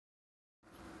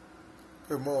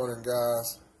Good morning,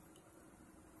 guys.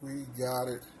 We got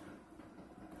it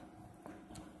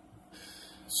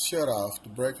shut off. The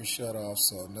breaker shut off,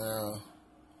 so now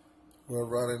we're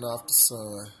running off the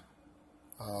sun.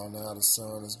 Now the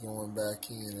sun is going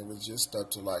back in. It was just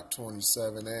up to like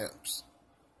 27 amps.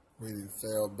 We then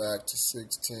fell back to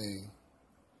 16.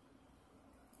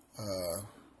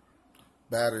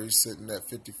 Battery sitting at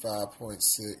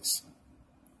 55.6.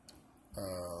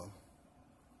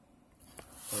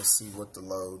 Let's see what the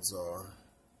loads are.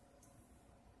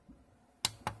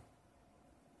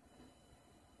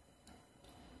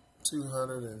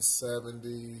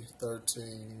 $270,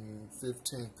 13,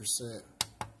 15%,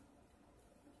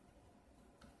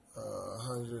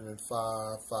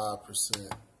 105,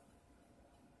 5%.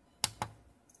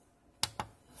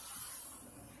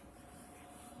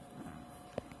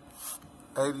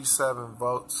 $87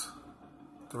 volts,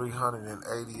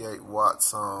 388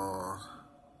 watts on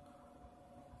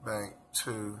bank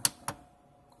 2,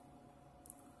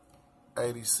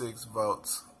 86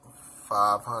 volts,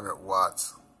 500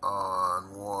 watts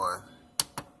on 1.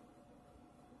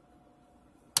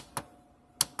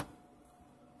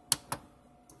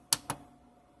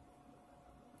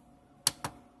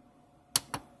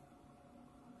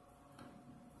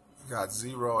 You got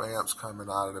 0 amps coming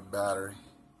out of the battery.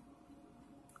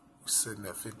 We're sitting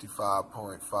at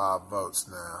 55.5 volts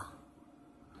now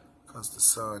because the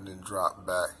sun didn't drop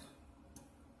back.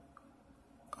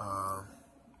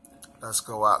 Let's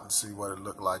go out and see what it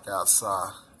looked like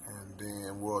outside, and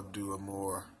then we'll do a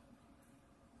more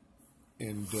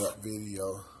in-depth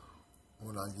video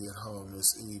when I get home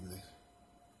this evening.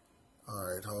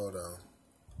 Alright, hold on.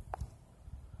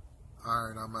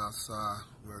 Alright, I'm outside.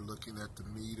 We're looking at the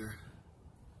meter.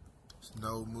 There's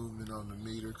no movement on the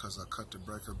meter because I cut the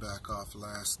breaker back off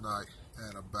last night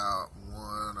at about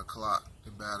 1 o'clock.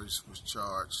 The battery was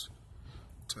charged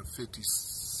to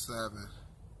 57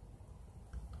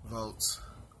 volts,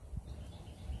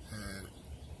 and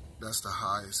that's the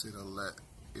highest it'll let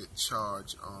it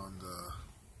charge on the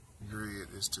grid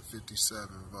is to 57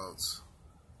 volts.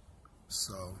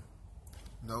 So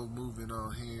no movement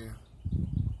on here.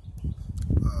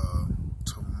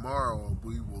 Tomorrow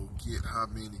we will get how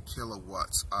many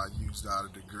kilowatts I used out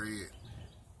of the grid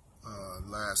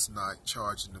last night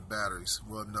charging the batteries.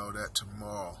 We'll know that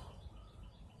tomorrow,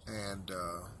 and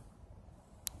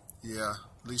yeah,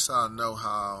 at least I'll know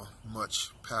how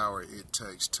much power it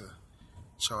takes to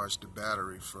charge the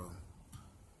battery from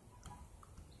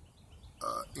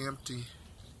empty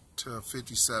to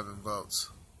 57 volts.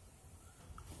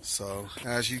 So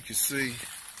as you can see,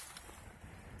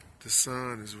 the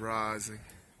sun is rising,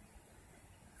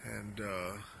 and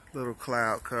little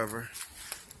cloud cover.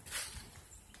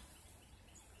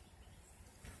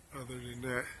 Other than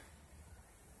that,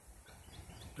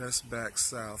 that's back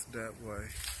south that way.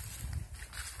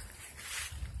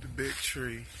 The big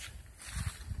tree,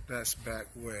 that's back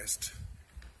west.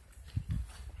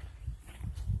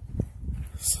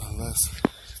 So let's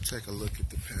take a look at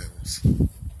the panels.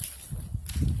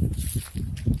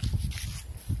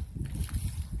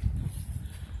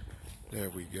 There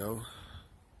we go.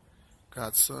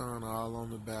 Got sun all on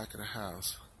the back of the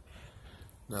house.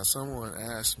 Now someone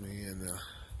asked me in the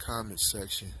comment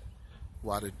section,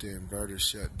 why did the inverter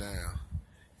shut down?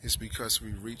 It's because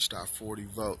we reached our 40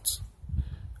 volts.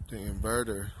 The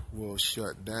inverter will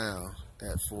shut down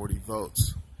at 40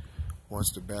 volts.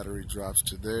 Once the battery drops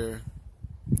to there,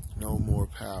 no more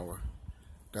power.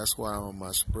 That's why on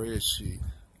my spreadsheet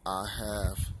I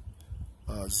have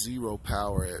 0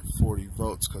 power at 40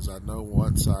 volts, because I know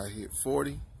once I hit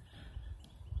 40,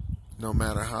 no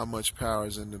matter how much power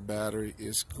is in the battery,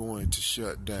 it's going to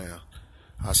shut down.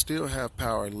 I still have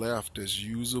power left that's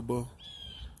usable,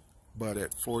 but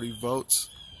at 40 volts,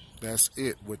 that's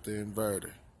it with the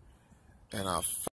inverter. And I